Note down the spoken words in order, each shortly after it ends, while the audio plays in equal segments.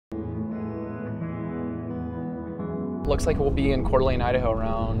Looks like we'll be in Coeur d'Alene, Idaho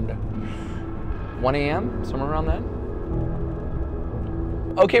around 1 a.m., somewhere around then.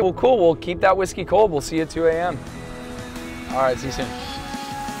 Okay, well, cool. We'll keep that whiskey cold. We'll see you at 2 a.m. All right, see you soon.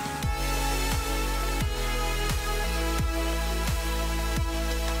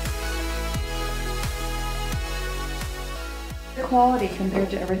 Quality compared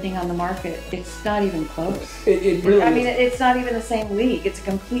to everything on the market, it's not even close. It really I mean, is. it's not even the same league. It's a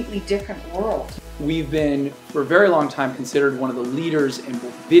completely different world. We've been, for a very long time, considered one of the leaders in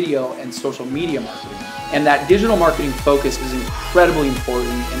both video and social media marketing. And that digital marketing focus is incredibly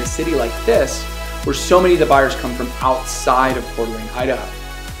important in a city like this, where so many of the buyers come from outside of Coeur d'Alene, Idaho.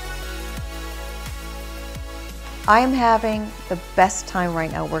 I am having the best time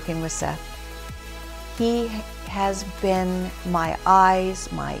right now working with Seth. He has been my eyes,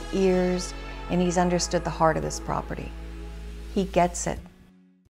 my ears, and he's understood the heart of this property. He gets it.